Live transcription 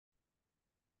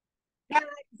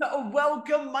So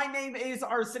welcome. My name is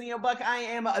Arsenio Buck. I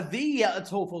am the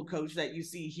TOEFL coach that you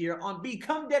see here on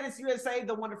Become Dentist USA,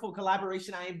 the wonderful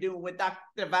collaboration I am doing with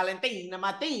Dr. Valentina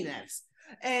Martinez.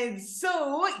 And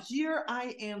so here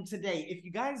I am today. If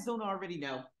you guys don't already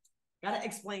know, gotta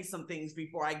explain some things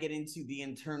before I get into the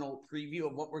internal preview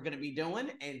of what we're going to be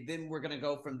doing, and then we're going to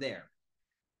go from there.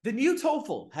 The new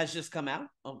TOEFL has just come out,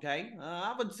 okay?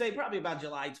 I would say probably about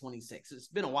July 26th. It's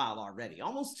been a while already,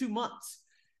 almost 2 months.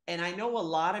 And I know a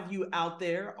lot of you out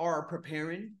there are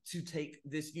preparing to take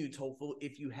this new TOEFL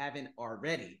if you haven't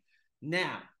already.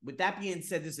 Now, with that being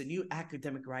said, there's a new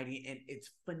academic writing, and it's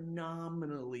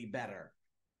phenomenally better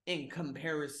in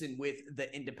comparison with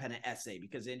the independent essay,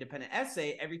 because the independent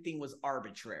essay, everything was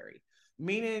arbitrary,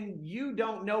 meaning you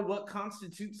don't know what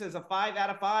constitutes as a 5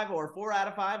 out of 5 or a 4 out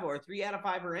of 5 or a 3 out of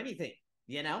 5 or anything,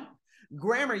 you know?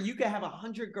 Grammar, you could have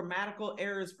 100 grammatical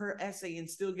errors per essay and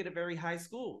still get a very high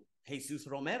score. Jesus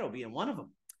Romero being one of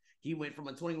them. He went from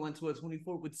a 21 to a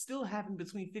 24 with still having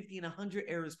between 50 and 100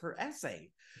 errors per essay.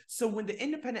 So when the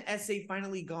independent essay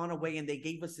finally gone away and they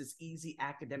gave us this easy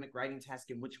academic writing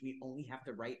task in which we only have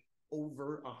to write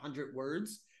over 100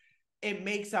 words, it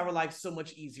makes our life so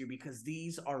much easier because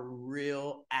these are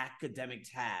real academic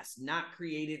tasks, not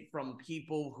created from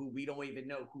people who we don't even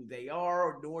know who they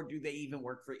are, nor do they even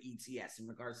work for ETS in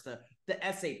regards to the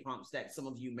essay prompts that some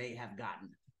of you may have gotten,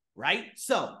 right?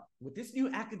 So with this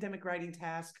new academic writing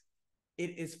task,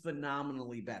 it is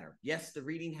phenomenally better. Yes, the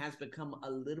reading has become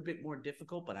a little bit more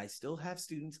difficult, but I still have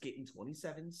students getting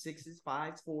 27, 6s,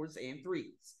 5s, 4s, and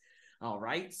 3s. All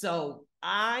right. So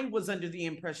I was under the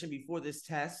impression before this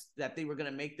test that they were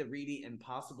going to make the reading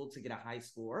impossible to get a high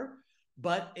score.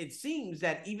 But it seems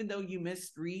that even though you miss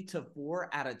 3 to 4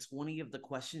 out of 20 of the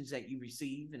questions that you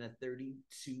receive in a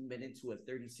 32-minute to a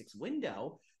 36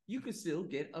 window, you could still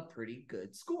get a pretty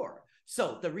good score.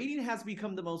 So the reading has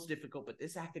become the most difficult, but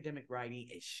this academic writing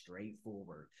is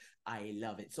straightforward. I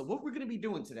love it. So what we're going to be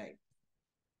doing today,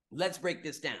 let's break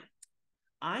this down.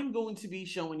 I'm going to be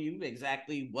showing you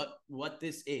exactly what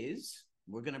this is.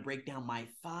 We're going to break down my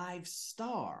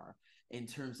 5-star in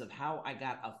terms of how I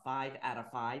got a 5 out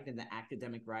of 5 in the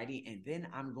academic writing. And then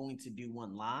I'm going to do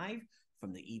one live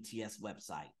from the ETS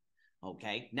website.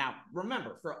 Okay. Now,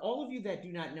 remember, for all of you that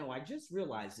do not know, I just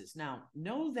realized this. Now,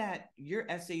 know that your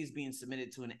essay is being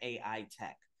submitted to an AI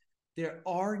tech. There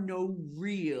are no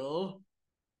real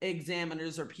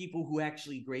examiners or people who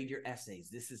actually grade your essays.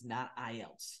 This is not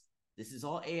IELTS. This is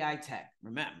all AI tech.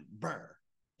 Remember,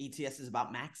 ETS is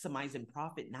about maximizing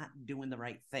profit, not doing the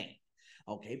right thing.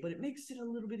 Okay, but it makes it a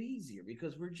little bit easier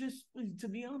because we're just, to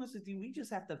be honest with you, we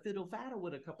just have to fiddle faddle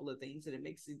with a couple of things, and it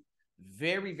makes it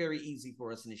very, very easy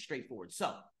for us, and it's straightforward.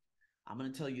 So I'm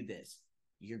going to tell you this.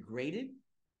 You're graded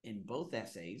in both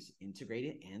essays,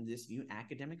 integrated and this new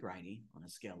academic writing, on a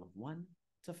scale of 1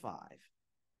 to 5.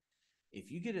 If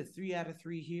you get a 3 out of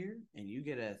 3 here, and you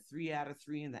get a 3 out of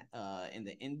 3 in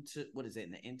the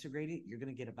integrated, you're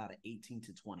going to get about an 18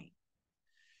 to 20.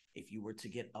 If you were to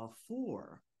get a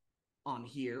 4 on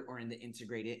here or in the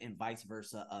integrated and vice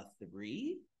versa, a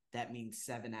 3, that means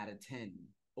 7 out of 10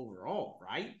 overall,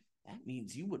 right? That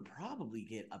means you would probably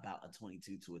get about a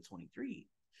 22 to a 23.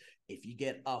 If you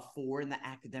get a 4 in the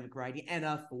academic writing and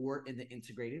a 4 in the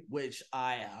integrated, which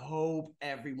I hope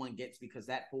everyone gets because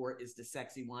that 4 is the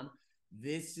sexy one,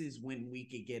 this is when we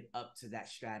could get up to that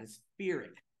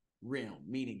stratospheric realm,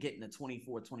 meaning getting a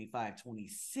 24, 25,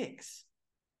 26.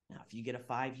 Now, if you get a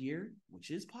 5 year,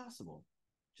 which is possible,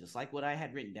 just like what I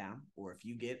had written down, or if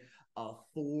you get a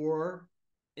 4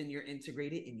 in your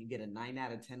integrated and you get a 9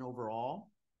 out of 10 overall,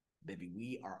 baby,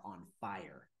 we are on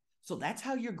fire. So that's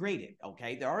how you're graded,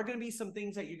 okay? There are going to be some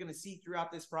things that you're going to see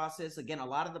throughout this process. Again, a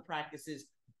lot of the practices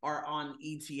are on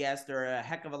ETS. There are a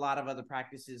heck of a lot of other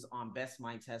practices on Best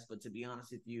Mind Test, but to be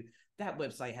honest with you, that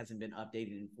website hasn't been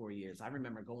updated in 4 years. I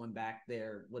remember going back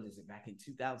there, back in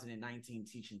 2019,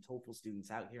 teaching TOEFL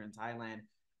students out here in Thailand,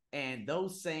 and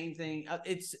those same thing,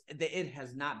 it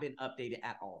has not been updated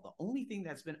at all. The only thing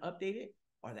that's been updated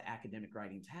are the academic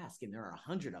writing tasks, and there are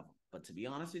 100 of them. But to be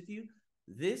honest with you,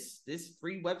 this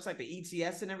free website, the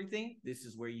ETS and everything, this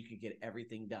is where you can get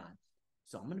everything done.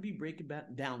 So I'm going to be breaking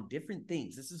down different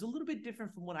things. This is a little bit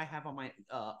different from what I have on my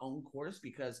own course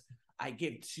because I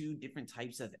give 2 different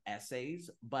types of essays,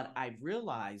 but I've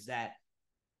realized that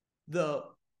the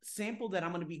sample that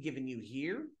I'm going to be giving you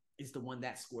here is the one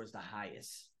that scores the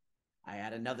highest. I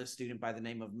had another student by the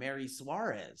name of Mary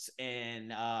Suarez,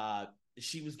 and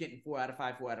she was getting 4 out of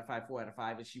 5, 4 out of 5, 4 out of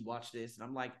 5, and she watched this, and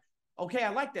I'm like, okay, I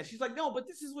like that. She's like, no, but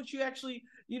this is what you actually,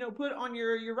 put on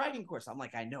your writing course. I'm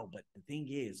like, I know, but the thing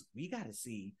is, we got to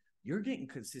see you're getting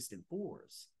consistent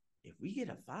 4s. If we get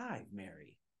a 5,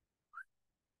 Mary,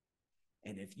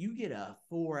 And if you get a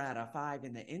 4 out of 5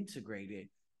 in the integrated,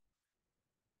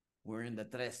 we're in the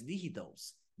tres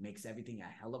dígitos. Makes everything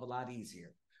a hell of a lot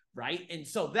easier, right? And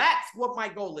so that's what my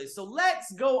goal is. So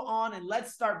let's go on and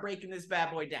let's start breaking this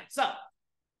bad boy down. So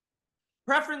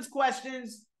preference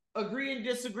questions, agree and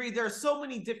disagree. There are so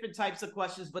many different types of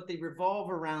questions, but they revolve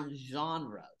around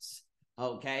genres.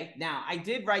 Okay. Now, I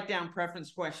did write down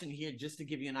preference question here just to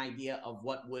give you an idea of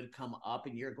what would come up,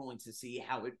 and you're going to see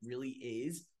how it really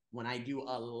is when I do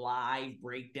a live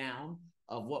breakdown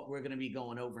of what we're going to be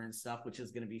going over and stuff, which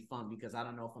is going to be fun because I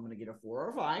don't know if I'm going to get a 4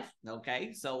 or a 5.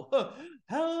 Okay. So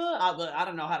I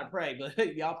don't know how to pray,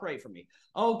 but y'all pray for me.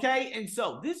 Okay. And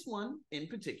so this one in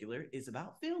particular is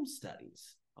about film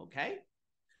studies. Okay.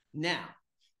 Now,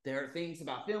 there are things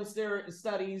about film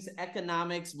studies,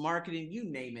 economics, marketing, you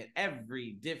name it,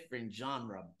 every different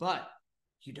genre, but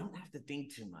you don't have to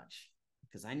think too much.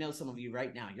 Because I know some of you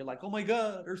right now, you're like, oh my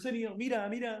God, Arsenio, mira,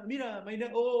 my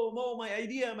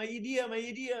idea.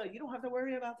 You don't have to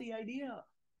worry about the idea.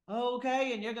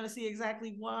 Okay, and you're going to see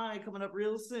exactly why coming up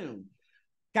real soon.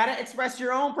 Gotta express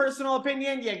your own personal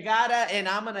opinion. You gotta, and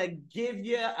I'm going to give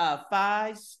you a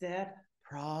 5-step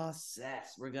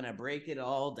process. We're going to break it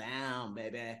all down,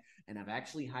 baby. And I've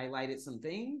actually highlighted some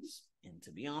things. And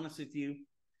to be honest with you,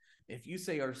 if you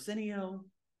say, Arsenio,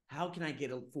 how can I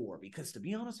get a 4? Because to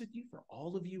be honest with you, for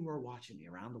all of you who are watching me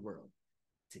around the world,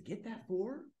 to get that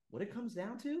 4, what it comes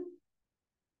down to,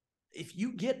 if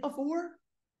you get a 4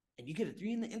 and you get a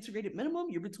 3 in the integrated minimum,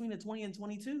 you're between a 20 and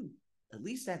 22. At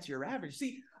least that's your average.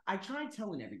 See, I tried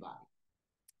telling everybody.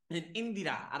 And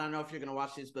Indira, I don't know if you're going to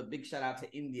watch this, but big shout out to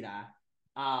Indira.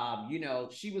 You know,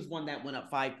 she was one that went up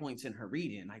 5 points in her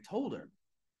reading. I told her,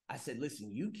 I said,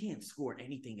 listen, you can't score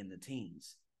anything in the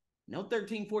teens. No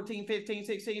 13, 14, 15,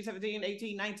 16, 17,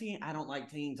 18, 19. I don't like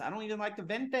teams. I don't even like the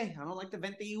 20. I don't like the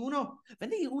 21.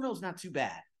 21 is not too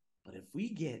bad. But if we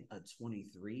get a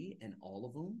 23 in all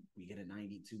of them, we get a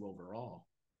 92 overall.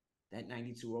 That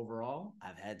 92 overall,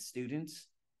 I've had students,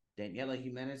 Daniela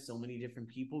Jimenez, so many different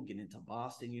people get into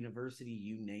Boston University,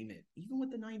 you name it. Even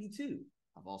with the 92.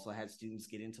 I've also had students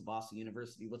get into Boston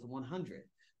University with a 100.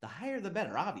 The higher, the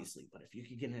better, obviously. But if you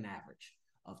could get an average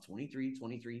of 23,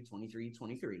 23, 23,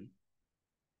 23,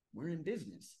 we're in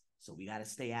business. So we got to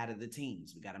stay out of the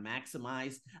teams. We got to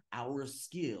maximize our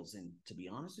skills. And to be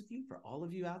honest with you, for all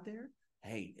of you out there,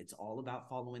 hey, it's all about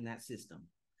following that system.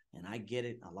 And I get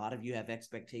it. A lot of you have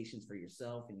expectations for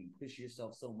yourself and you push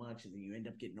yourself so much and then you end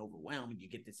up getting overwhelmed and you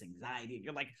get this anxiety and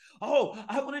you're like, oh,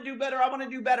 I want to do better. I want to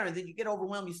do better. And then you get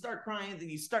overwhelmed. You start crying. Then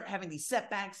you start having these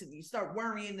setbacks and you start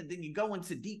worrying. And then you go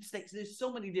into deep states. There's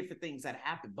so many different things that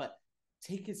happen, but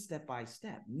take it step by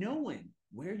step, knowing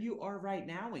where you are right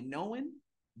now and knowing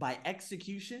by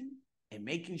execution and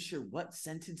making sure what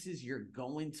sentences you're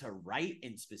going to write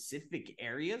in specific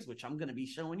areas, which I'm going to be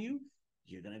showing you.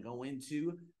 You're going to go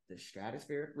into the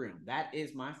stratospheric room. That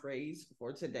is my phrase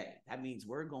for today. That means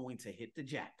we're going to hit the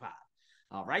jackpot.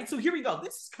 All right. So here we go.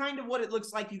 This is kind of what it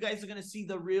looks like. You guys are going to see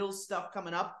the real stuff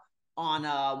coming up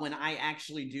on when I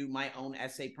actually do my own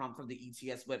essay prompt from the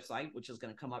ETS website, which is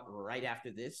going to come up right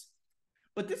after this.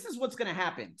 But this is what's going to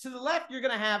happen. To the left, you're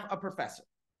going to have a professor.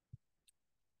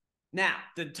 Now,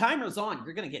 the timer's on.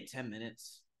 You're going to get 10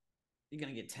 minutes. You're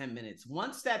going to get 10 minutes.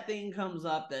 Once that thing comes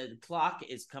up, the clock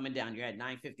is coming down. You're at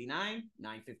 9:59,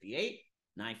 9:58,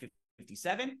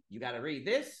 9:57. You got to read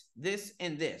this, this,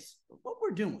 and this. But what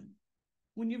we're doing,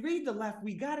 when you read the left,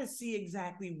 we got to see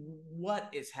exactly what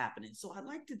is happening. So I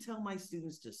like to tell my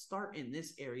students to start in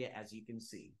this area, as you can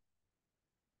see.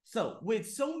 So with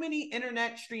so many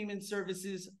internet streaming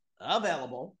services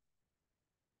available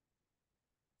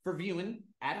for viewing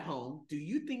at home, do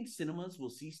you think cinemas will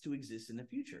cease to exist in the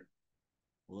future?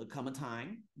 Will it come a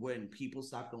time when people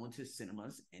stop going to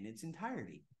cinemas in its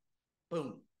entirety?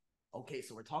 Boom. Okay,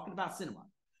 so we're talking about cinema.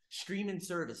 Streaming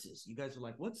services. You guys are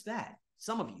like, what's that?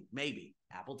 Some of you, maybe.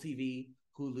 Apple TV,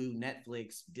 Hulu,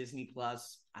 Netflix, Disney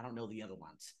Plus. I don't know the other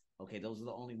ones. Okay, those are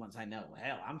the only ones I know.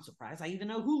 Hell, I'm surprised I even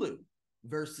know Hulu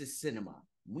versus cinema.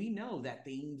 We know that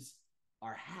things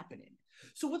are happening.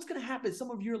 So what's going to happen?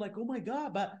 Some of you are like, oh my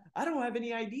God, but I don't have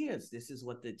any ideas. This is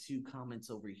what the 2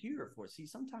 comments over here are for. See,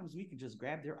 sometimes we can just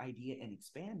grab their idea and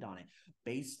expand on it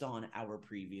based on our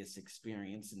previous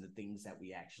experience and the things that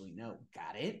we actually know.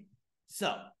 Got it?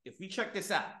 So if we check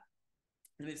this out,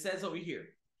 and it says over here,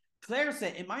 Claire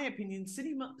said, in my opinion,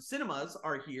 cinemas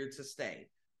are here to stay.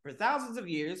 For thousands of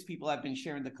years, people have been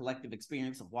sharing the collective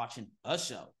experience of watching a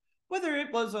show. Whether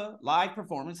it was a live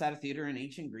performance at a theater in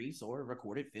ancient Greece or a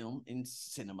recorded film in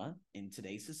cinema in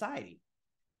today's society.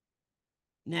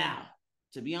 Now,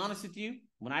 to be honest with you,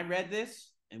 when I read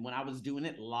this and when I was doing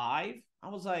it live, I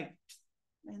was like,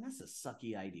 Man, that's a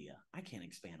sucky idea. I can't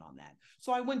expand on that.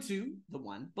 So I went to the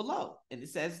one below, and it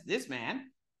says, this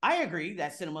man, I agree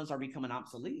that cinemas are becoming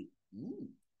obsolete.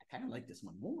 I kind of like this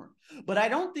one more. But I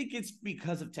don't think it's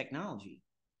because of technology.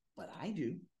 But I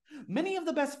do. Many of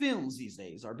the best films these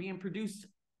days are being produced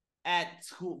at,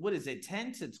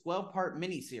 10 to 12 part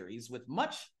miniseries with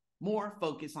much more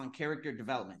focus on character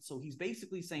development. So he's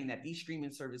basically saying that these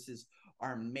streaming services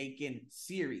are making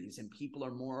series and people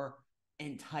are more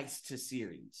enticed to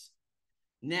series.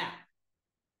 Now,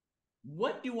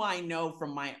 what do I know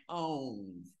from my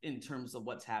own in terms of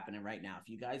what's happening right now? If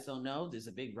you guys don't know, there's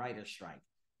a big writer's strike.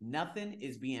 Nothing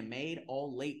is being made.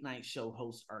 All late night show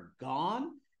hosts are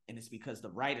gone, and it's because the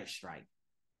writer's strike.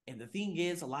 And the thing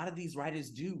is, a lot of these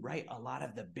writers do write a lot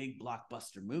of the big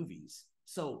blockbuster movies.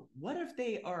 So what if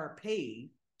they are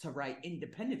paid to write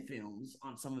independent films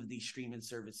on some of these streaming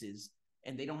services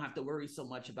and they don't have to worry so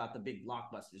much about the big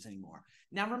blockbusters anymore?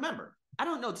 Now, remember, I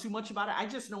don't know too much about it. I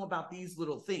just know about these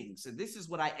little things. And this is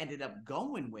what I ended up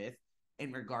going with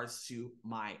in regards to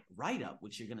my write-up,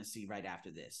 which you're going to see right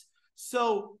after this.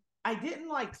 So I didn't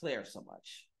like Claire so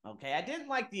much. Okay, I didn't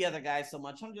like the other guys so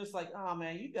much. I'm just like, oh,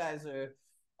 man, you guys are...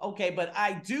 Okay, but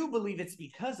I do believe it's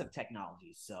because of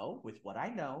technology. So with what I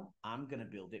know, I'm going to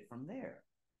build it from there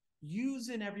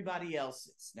using everybody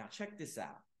else's. Now, check this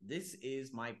out. This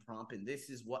is my prompt, and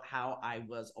this is how I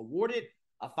was awarded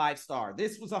a 5-star.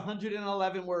 This was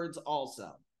 111 words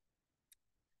also.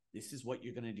 This is what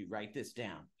you're going to do. Write this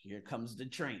down. Here comes the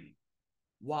training.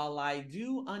 While I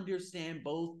do understand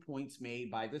both points made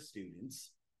by the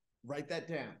students, write that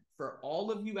down. For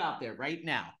all of you out there right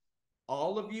now,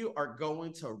 all of you are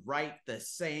going to write the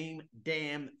same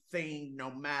damn thing no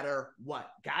matter what.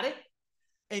 Got it?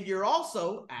 And you're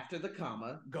also, after the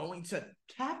comma, going to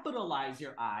capitalize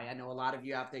your I. I know a lot of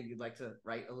you out there, you'd like to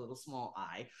write a little small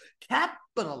I.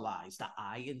 Capitalize the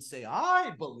I and say,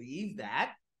 I believe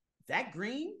that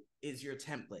green is your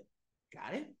template.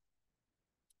 Got it?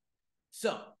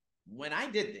 So when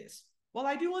I did this, well,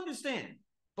 I do understand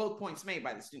both points made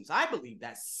by the students. I believe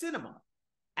that cinema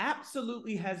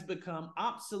absolutely has become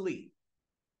obsolete.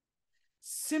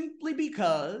 Simply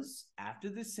because, after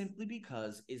this simply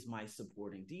because is my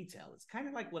supporting detail. It's kind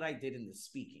of like what I did in the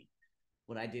speaking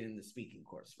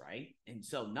course, right? And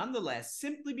so nonetheless,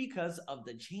 simply because of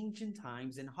the change in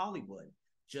times in Hollywood,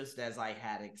 just as I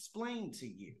had explained to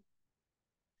you.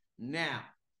 Now,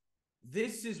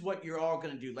 this is what you're all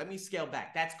going to do. Let me scale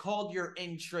back. That's called your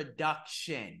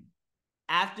introduction.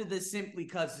 After the simply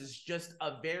because is just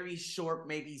a very short,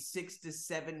 maybe 6 to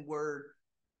 7 word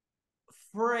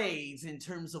phrase in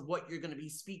terms of what you're going to be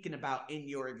speaking about in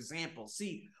your example.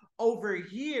 See, over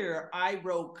here, I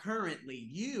wrote currently.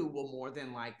 You will more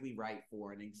than likely write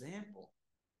for an example.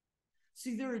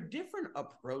 See, there are different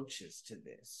approaches to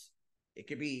this. It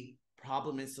could be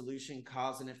problem and solution,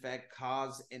 cause and effect,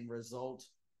 cause and result,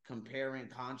 compare and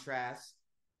contrast.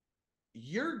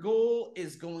 Your goal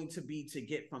is going to be to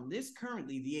get from this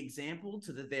currently, the example,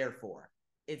 to the therefore.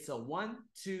 It's a 1,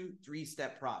 2,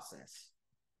 3-step process.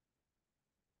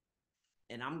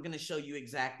 And I'm going to show you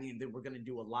exactly, and then we're going to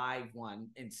do a live one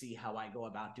and see how I go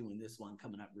about doing this one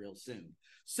coming up real soon.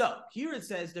 So here it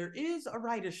says there is a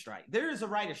writer's strike. There is a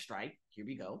writer's strike. Here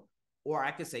we go. Or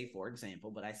I could say, for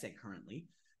example, but I said currently.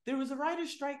 There was a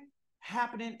writer's strike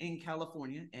happening in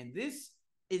California, and this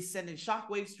is sending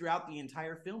shockwaves throughout the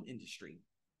entire film industry.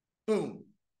 Boom.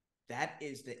 That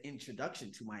is the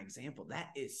introduction to my example. That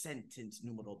is sentence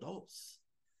numero dos.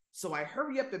 So I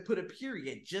hurry up and put a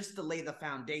period just to lay the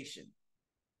foundation.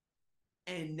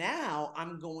 And now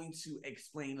I'm going to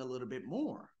explain a little bit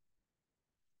more.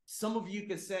 Some of you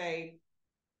could say,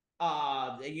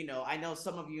 I know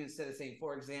some of you, instead of saying,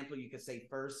 for example, you could say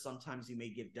first. Sometimes you may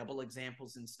give double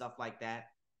examples and stuff like that.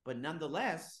 But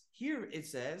nonetheless, here it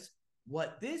says,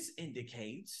 what this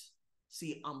indicates,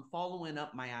 see, I'm following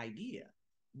up my idea.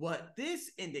 What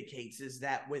this indicates is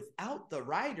that without the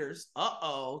writers,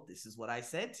 this is what I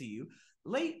said to you,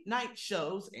 late night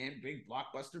shows and big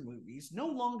blockbuster movies no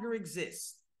longer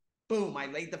exist. Boom, I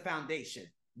laid the foundation.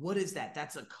 What is that?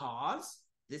 That's a cause.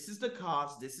 This is the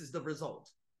cause. This is the result.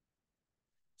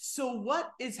 So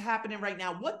what is happening right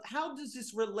now? How does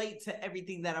this relate to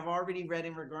everything that I've already read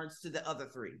in regards to the other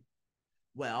three?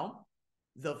 Well,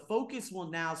 the focus will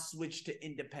now switch to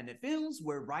independent films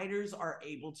where writers are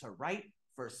able to write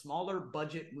for smaller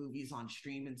budget movies on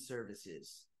streaming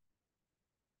services.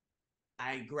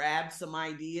 I grabbed some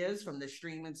ideas from the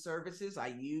streaming services. I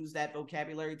used that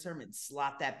vocabulary term and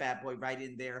slot that bad boy right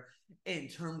in there in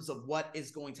terms of what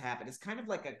is going to happen. It's kind of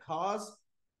like a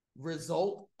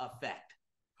cause-result effect.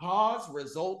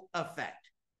 Cause-result effect.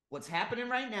 What's happening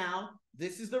right now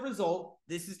This is the result.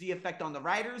 This is the effect on the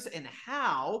writers and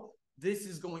how this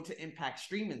is going to impact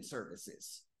streaming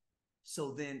services.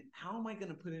 So then how am I going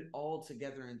to put it all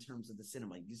together in terms of the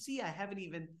cinema? You see, I haven't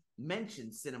even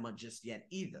mentioned cinema just yet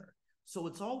either. So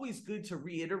it's always good to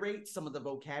reiterate some of the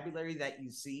vocabulary that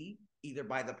you see either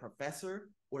by the professor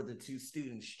or the two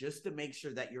students, just to make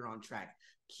sure that you're on track.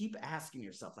 Keep asking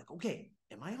yourself, like, okay,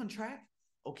 am I on track?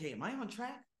 Okay, am I on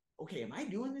track? Okay, am I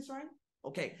doing this right?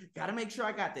 Okay, got to make sure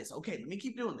I got this. Okay, let me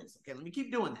keep doing this. Okay, let me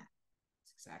keep doing that.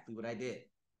 That's exactly what I did.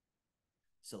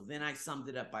 So then I summed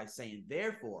it up by saying,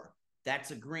 therefore,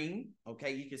 that's a green.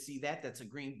 Okay, you can see that. That's a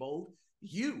green bold.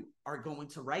 You are going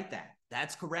to write that.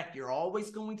 That's correct. You're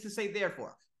always going to say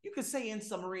therefore. You could say in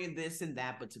summary and this and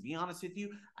that, but to be honest with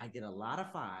you, I get a lot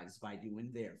of 5s by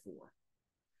doing therefore.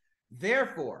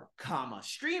 Therefore, comma,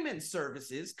 streaming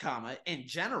services, comma, in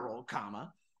general,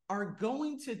 comma, are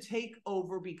going to take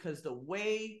over because the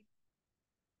way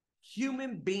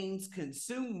human beings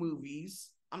consume movies,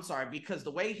 because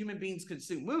the way human beings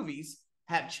consume movies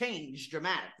have changed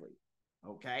dramatically,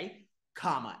 okay?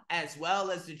 Comma, as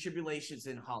well as the tribulations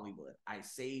in Hollywood. I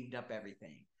saved up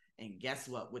everything. And guess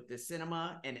what? With the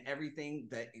cinema and everything,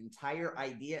 the entire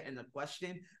idea and the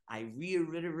question, I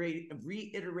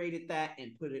reiterated that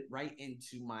and put it right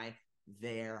into my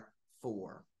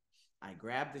therefore. I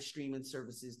grabbed the streaming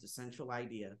services, the central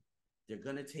idea. They're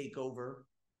going to take over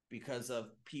because of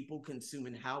people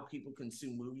consuming how people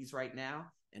consume movies right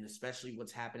now, and especially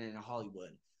what's happening in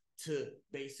Hollywood, to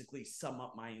basically sum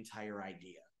up my entire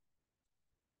idea.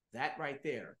 That right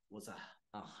there was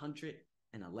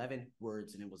 111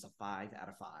 words, and it was a 5 out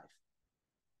of 5.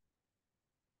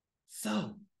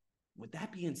 So, with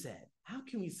that being said, how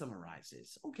can we summarize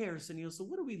this? Okay, Arsenio, so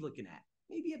what are we looking at?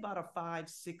 Maybe about a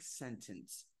 5-6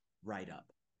 sentence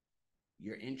write-up.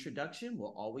 Your introduction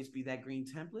will always be that green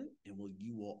template, and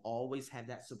you will always have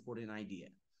that supporting idea.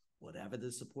 Whatever the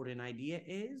supporting idea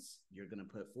is, you're going to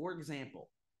put, for example,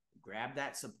 grab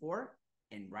that support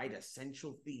and write a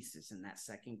central thesis in that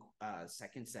second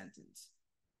sentence.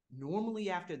 Normally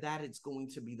after that, it's going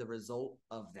to be the result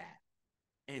of that.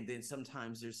 And then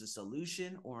sometimes there's a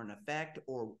solution or an effect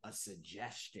or a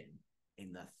suggestion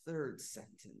in the third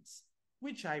sentence,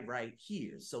 which I write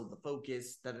here. So the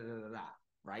focus,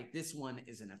 right? This one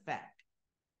is an effect.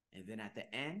 And then at the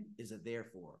end is a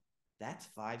therefore. That's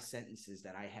 5 sentences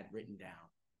that I had written down.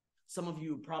 Some of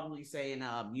you probably saying,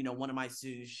 one of my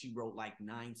students, she wrote like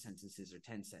 9 sentences or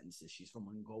 10 sentences. She's from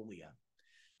Mongolia.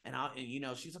 And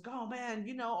she's like, oh man,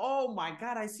 oh my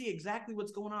God, I see exactly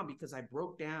what's going on, because I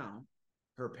broke down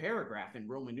her paragraph in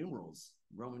Roman numerals.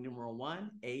 Roman numeral 1,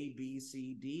 A, B,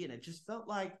 C, D. And it just felt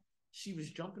like she was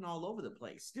jumping all over the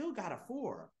place. Still got a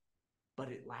 4, but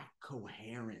it lacked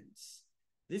coherence.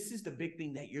 This is the big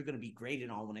thing that you're going to be graded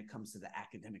on when it comes to the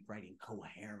academic writing,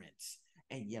 coherence.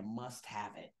 And you must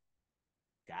have it.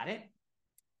 Got it?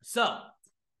 So,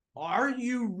 are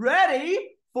you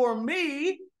ready for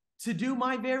me to do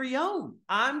my very own?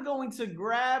 I'm going to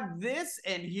grab this,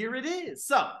 and here it is.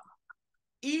 So,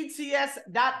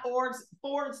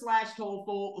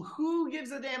 ets.org/TOEFL. Who gives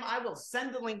a damn? I will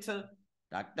send the link to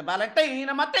Dr.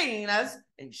 Valentina Martinez,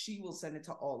 and she will send it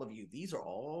to all of you. These are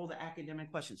all the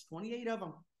academic questions, 28 of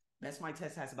them. Best My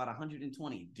Test has about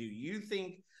 120. Do you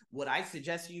think, would I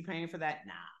suggest you paying for that?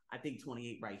 Nah, I think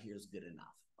 28 right here is good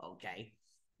enough. Okay.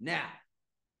 Now,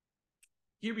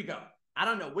 here we go. I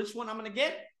don't know which one I'm going to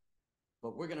get,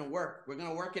 but we're going to work. We're going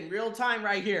to work in real time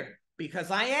right here,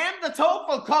 because I am the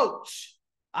TOEFL coach.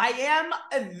 I am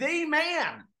the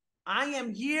man. I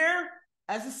am here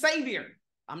as a savior.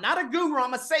 I'm not a guru.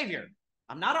 I'm a savior.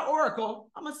 I'm not an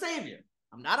oracle. I'm a savior.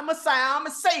 I'm not a messiah. I'm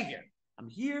a savior. I'm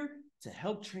here to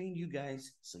help train you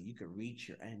guys so you can reach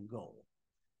your end goal.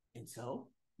 And so,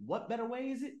 what better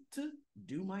way is it to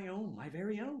do my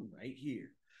very own right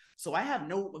here? So I have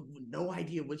no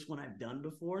idea which one I've done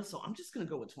before, so I'm just going to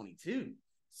go with 22.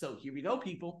 So here we go,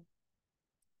 people.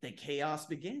 The chaos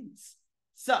begins.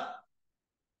 So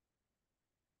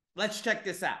let's check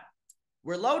this out.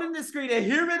 We're loading the screen, and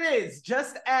here it is,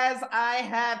 just as I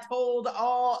have told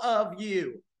all of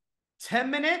you.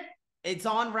 10-minute, it's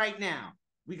on right now.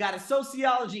 We got a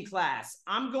sociology class.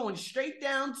 I'm going straight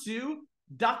down to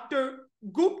Dr.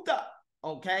 Gupta,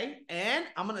 okay? And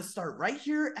I'm going to start right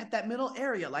here at that middle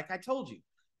area, like I told you.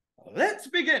 Let's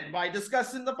begin by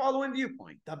discussing the following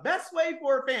viewpoint. The best way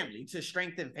for a family to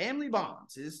strengthen family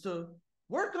bonds is to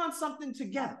work on something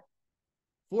together.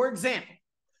 For example,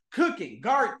 cooking,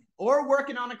 gardening, or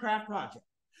working on a craft project.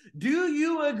 Do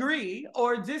you agree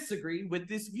or disagree with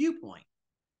this viewpoint?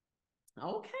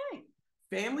 Okay.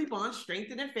 Family bonds,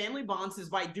 strengthening family bonds is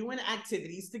by doing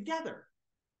activities together.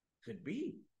 Could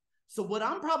be. So what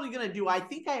I'm probably going to do, I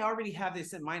think I already have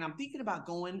this in mind. I'm thinking about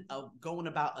going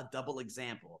about a double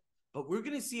example. But we're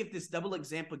going to see if this double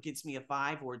example gets me a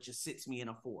 5 or it just sits me in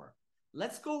a 4.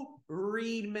 Let's go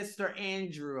read Mr.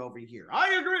 Andrew over here.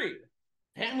 I agree.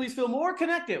 Families feel more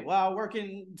connected while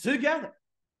working together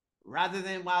rather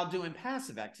than while doing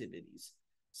passive activities,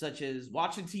 such as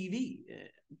watching TV.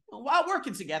 While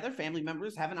working together, family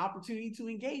members have an opportunity to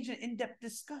engage in in-depth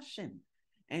discussion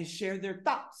and share their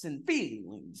thoughts and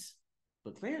feelings.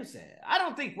 But Claire said, I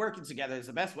don't think working together is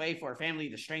the best way for a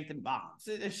family to strengthen bonds.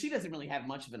 She doesn't really have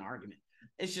much of an argument.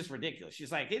 It's just ridiculous.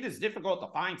 She's like, it is difficult to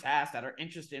find tasks that are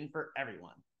interesting for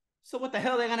everyone. So what the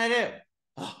hell are they going to do?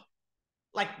 Oh,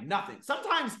 like nothing.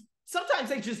 Sometimes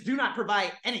they just do not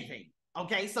provide anything.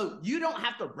 Okay, so you don't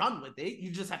have to run with it.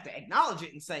 You just have to acknowledge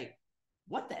it and say,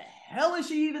 what the hell is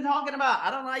she even talking about?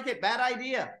 I don't like it. Bad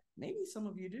idea. Maybe some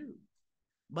of you do.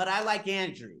 But I like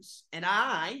Andrews. And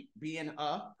I, being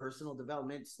a personal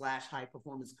development / high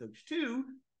performance coach too,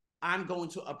 I'm going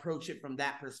to approach it from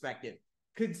that perspective.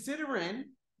 Considering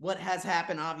what has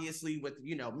happened, obviously, with,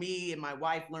 me and my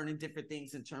wife learning different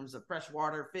things in terms of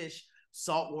freshwater fish,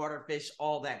 saltwater fish,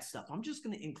 all that stuff. I'm just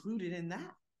going to include it in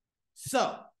that.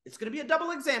 So it's going to be a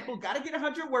double example. Got to get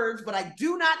 100 words, but I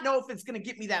do not know if it's going to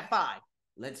get me that 5.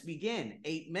 Let's begin.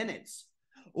 8 minutes.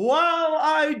 While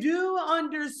I do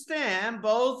understand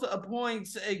both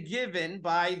points given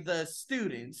by the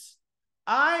students,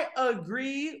 I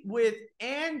agree with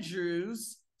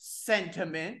Andrew's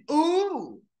sentiment.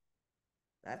 Ooh,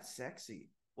 that's sexy.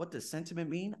 What does sentiment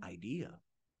mean? Idea.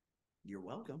 You're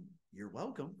welcome. You're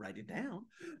welcome. Write it down.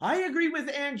 I agree with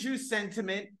Andrew's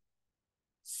sentiment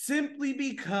simply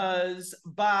because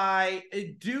by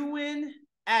doing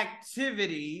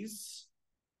activities,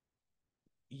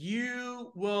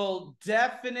 you will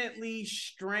definitely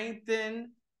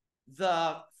strengthen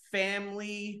the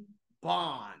family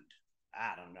bond.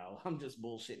 I don't know. I'm just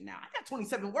bullshitting now. I got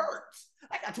 27 words.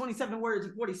 I got 27 words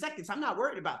in 40 seconds. I'm not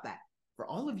worried about that. For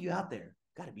all of you out there,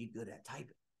 got to be good at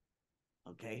typing.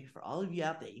 Okay? For all of you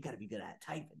out there, you got to be good at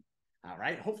typing. All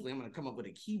right? Hopefully, I'm going to come up with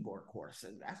a keyboard course.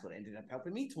 And that's what ended up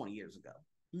helping me 20 years ago.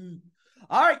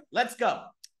 All right, let's go.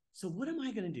 So what am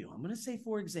I going to do? I'm going to say,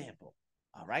 for example,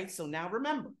 all right, so now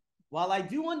remember, while I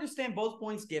do understand both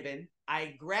points given,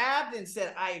 I grabbed and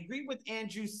said, I agree with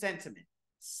Andrew's sentiment,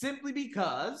 simply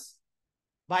because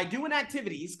by doing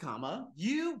activities,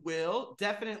 you will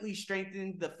definitely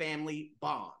strengthen the family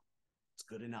bond. It's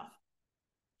good enough.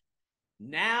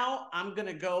 Now I'm going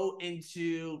to go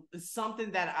into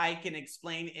something that I can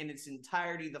explain in its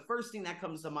entirety. The first thing that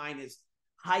comes to mind is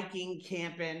hiking,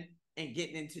 camping, and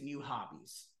getting into new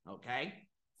hobbies, okay?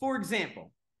 For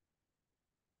example,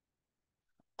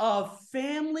 a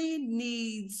family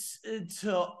needs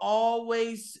to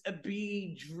always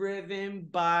be driven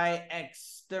by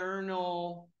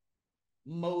external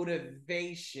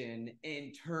motivation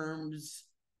in terms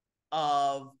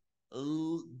of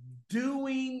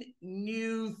doing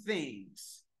new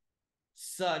things,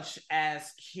 such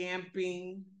as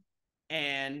camping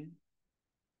and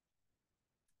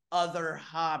other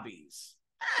hobbies.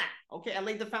 Okay, I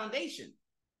laid the foundation.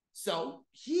 So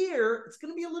here, it's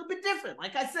going to be a little bit different.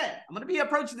 Like I said, I'm going to be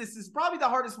approaching this. This is probably the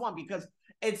hardest one because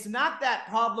it's not that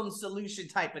problem solution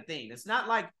type of thing. It's not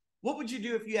like, what would you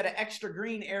do if you had an extra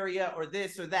green area or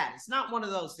this or that? It's not one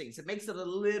of those things. It makes it a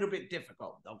little bit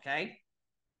difficult, okay?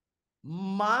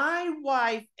 My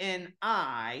wife and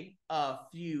I, a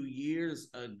few years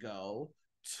ago,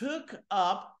 took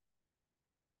up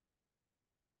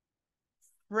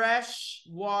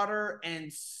freshwater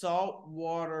and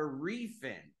saltwater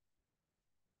reefing.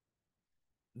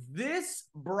 This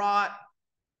brought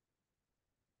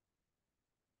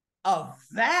a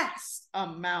vast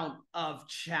amount of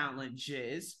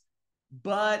challenges,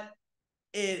 but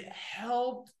it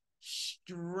helped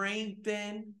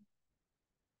strengthen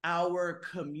our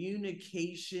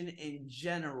communication in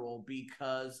general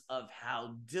because of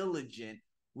how diligent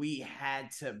we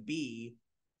had to be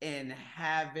in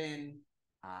having,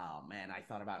 oh man, I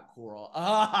thought about coral,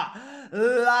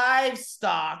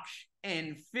 livestock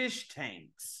and fish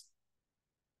tanks.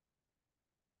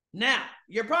 Now,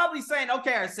 you're probably saying,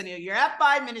 okay, Arsenio, you're at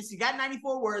 5 minutes, you got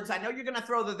 94 words, I know you're going to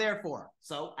throw the therefore,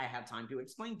 so I have time to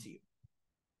explain to you.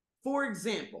 For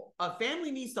example, a family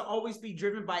needs to always be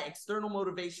driven by external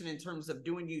motivation in terms of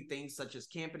doing new things such as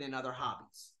camping and other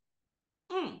hobbies.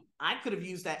 I could have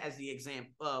used that as the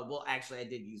example. Well, actually, I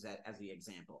did use that as the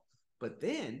example. But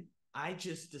then I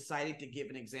just decided to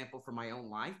give an example for my own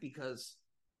life because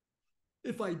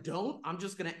if I don't, I'm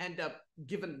just going to end up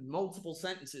giving multiple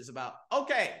sentences about,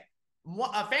 okay,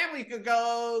 A family could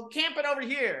go camping over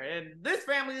here, and this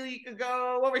family could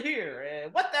go over here.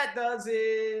 And what that does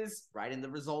is write in the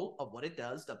result of what it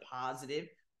does, the positive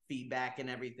feedback and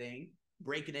everything,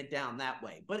 breaking it down that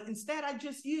way. But instead, I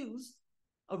just used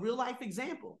a real life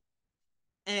example.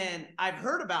 And I've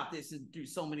heard about this through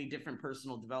so many different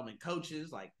personal development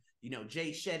coaches, like, Jay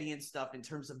Shetty and stuff, in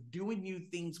terms of doing new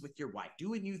things with your wife,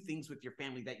 doing new things with your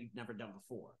family that you've never done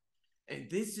before. And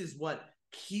this is what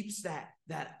keeps that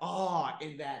awe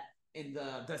and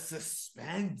the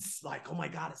suspense. Like, oh my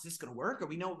God, is this gonna work? Or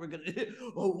we know what we're gonna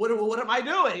do. Oh, what am I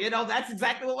doing? That's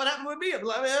exactly what happened with me. I'm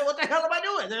like, what the hell am I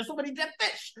doing? There's so many dead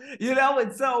fish,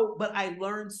 and so, but I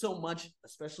learned so much,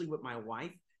 especially with my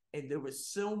wife. And there was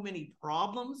so many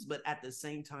problems, but at the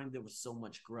same time, there was so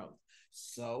much growth.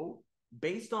 So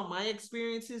based on my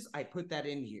experiences, I put that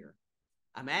in here.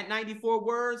 I'm at 94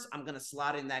 words. I'm going to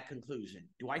slot in that conclusion.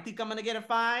 Do I think I'm going to get a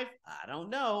 5? I don't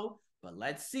know, but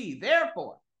let's see.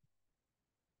 Therefore,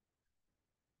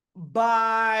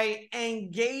 by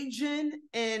engaging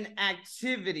in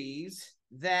activities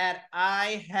that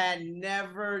I had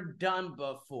never done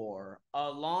before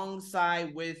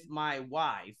alongside with my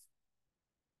wife,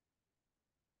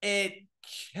 it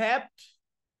kept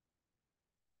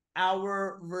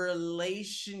our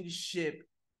relationship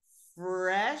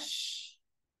fresh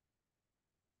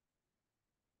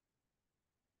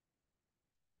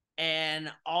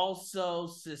and also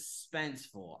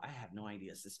suspenseful. I have no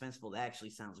idea. Suspenseful, that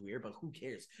actually sounds weird, but who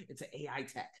cares? It's an AI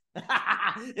tech.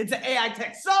 It's an AI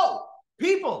tech. So,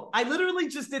 people, I literally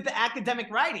just did the academic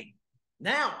writing.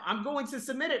 Now, I'm going to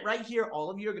submit it right here.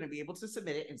 All of you are going to be able to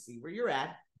submit it and see where you're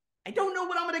at. I don't know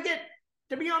what I'm going to get.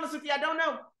 To be honest with you, I don't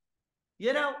know.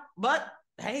 But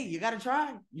hey, you got to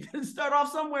try. You got to start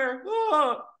off somewhere.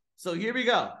 So here we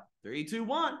go. 3, 2,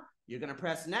 1. You're going to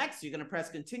press next. You're going to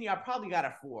press continue. I probably got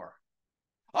a 4.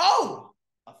 Oh,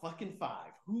 a fucking 5.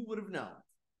 Who would have known?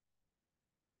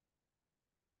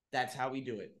 That's how we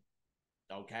do it.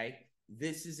 Okay.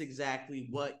 This is exactly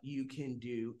what you can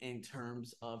do in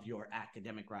terms of your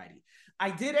academic writing. I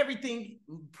did everything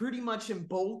pretty much in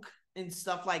bulk and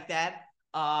stuff like that.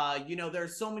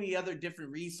 There's so many other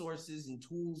different resources and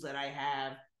tools that I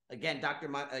have. Again, Dr.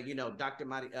 Valentina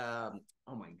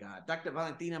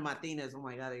Martinez. Oh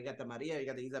my God, you got the Maria, you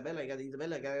got the Isabella, you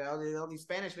got all these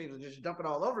Spanish people just dumping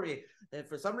all over me. And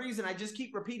for some reason, I just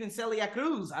keep repeating Celia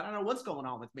Cruz. I don't know what's going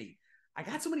on with me. I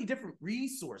got so many different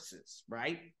resources,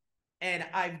 right? And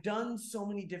I've done so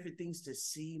many different things to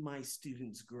see my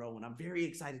students grow. And I'm very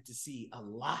excited to see a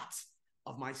lot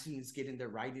of my students getting their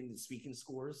writing and speaking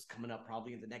scores coming up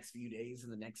probably in the next few days, in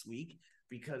the next week,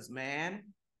 because, man,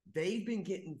 they've been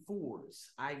getting 4s.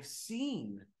 I've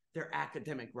seen their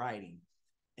academic writing.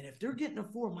 And if they're getting a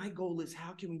 4, my goal is,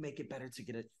 how can we make it better to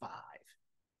get a 5?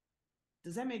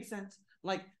 Does that make sense?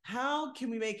 Like, how can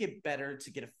we make it better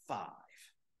to get a 5?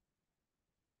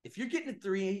 If you're getting a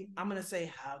 3, I'm going to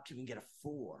say, how can we get a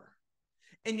 4?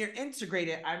 And you're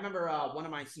integrated. I remember one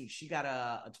of my students, she got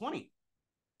a 20.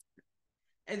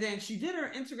 And then she did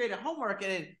her integrated homework,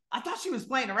 and I thought she was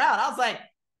playing around. I was like,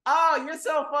 oh, you're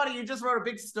so funny. You just wrote a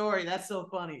big story. That's so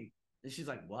funny. And she's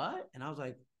like, what? And I was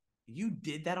like, you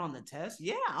did that on the test?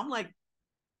 Yeah. I'm like,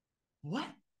 what?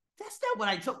 That's not what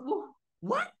I told.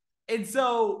 What? And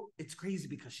so it's crazy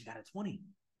because she got a 20.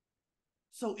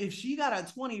 So if she got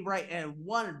a 20 right in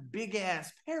one big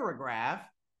ass paragraph,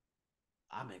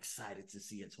 I'm excited to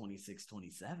see a 26,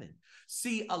 27.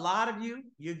 See, a lot of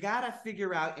you got to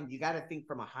figure out, and you got to think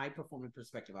from a high performing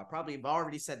perspective. I probably have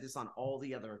already said this on all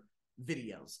the other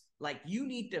videos. Like, you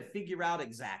need to figure out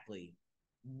exactly,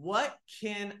 what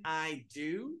can I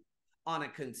do on a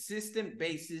consistent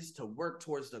basis to work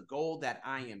towards the goal that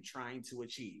I am trying to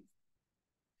achieve?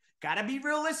 Got to be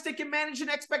realistic in managing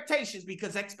expectations,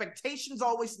 because expectations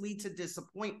always lead to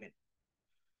disappointment.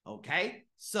 Okay,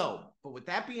 so, but with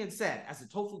that being said, as a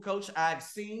TOEFL coach, I've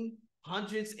seen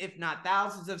hundreds, if not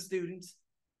thousands of students.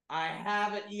 I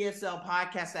have an ESL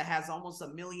podcast that has almost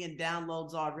 1 million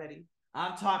downloads already.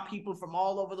 I've taught people from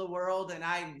all over the world, and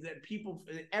people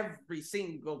in every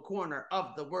single corner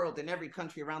of the world, in every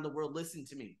country around the world, listen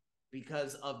to me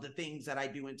because of the things that I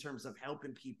do in terms of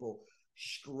helping people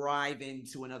strive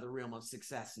into another realm of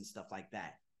success and stuff like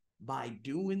that. By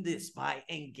doing this, by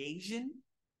engaging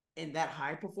in that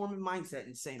high performing mindset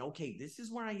and saying, okay, this is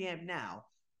where I am now.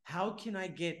 How can I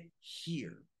get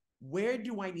here? Where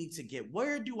do I need to get?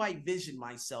 Where do I vision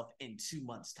myself in 2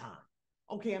 months' time?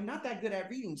 Okay, I'm not that good at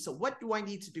reading. So what do I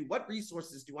need to do? What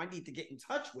resources do I need to get in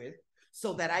touch with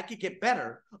so that I could get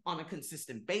better on a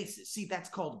consistent basis? See, that's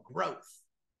called growth.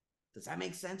 Does that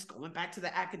make sense? Going back to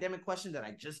the academic question that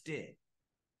I just did.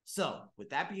 So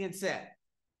with that being said,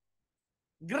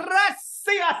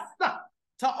 Gracias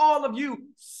to all of you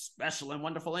special and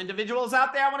wonderful individuals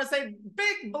out there. I want to say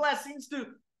big blessings to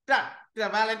Dr.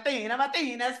 Valentina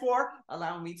Martinez for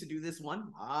allowing me to do this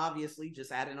one. Obviously,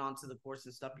 just adding on to the course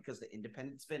and stuff because the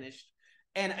independent's finished.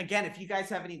 And again, if you guys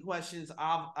have any questions,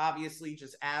 obviously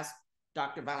just ask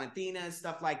Dr. Valentina and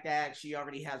stuff like that. She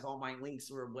already has all my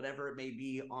links or whatever it may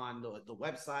be on the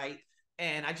website.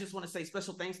 And I just want to say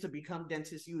special thanks to Become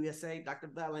Dentist USA.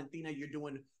 Dr. Valentina, you're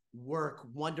doing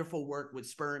wonderful work with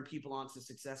spurring people on to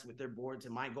success with their boards.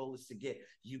 And my goal is to get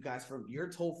you guys from your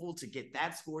TOEFL to get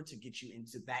that score to get you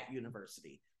into that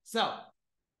university. So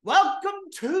welcome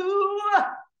to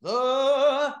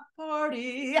the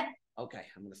party. Okay,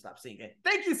 I'm going to stop singing.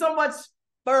 Thank you so much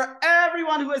for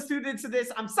everyone who has tuned into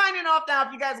this. I'm signing off now.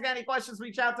 If you guys got any questions,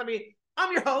 reach out to me.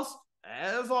 I'm your host,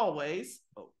 as always,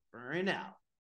 over and out.